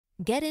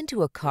Get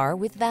into a car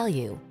with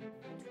value.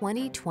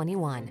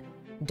 2021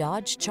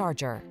 Dodge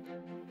Charger.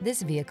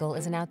 This vehicle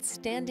is an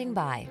outstanding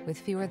buy with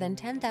fewer than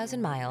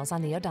 10,000 miles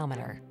on the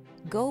odometer.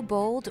 Go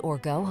bold or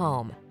go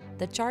home.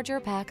 The Charger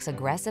packs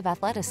aggressive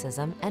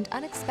athleticism and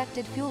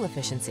unexpected fuel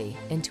efficiency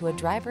into a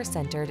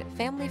driver-centered,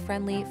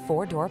 family-friendly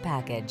 4-door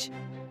package.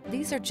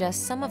 These are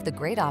just some of the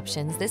great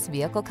options this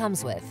vehicle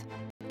comes with: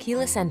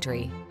 keyless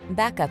entry,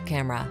 backup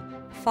camera,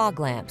 fog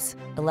lamps,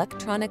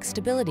 electronic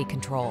stability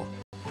control,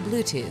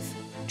 Bluetooth,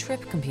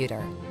 trip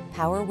computer,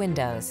 power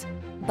windows,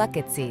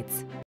 bucket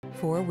seats,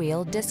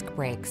 4-wheel disc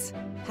brakes,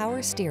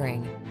 power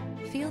steering.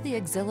 Feel the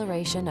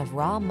exhilaration of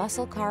raw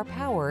muscle car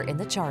power in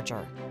the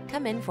Charger.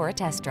 Come in for a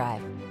test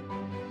drive.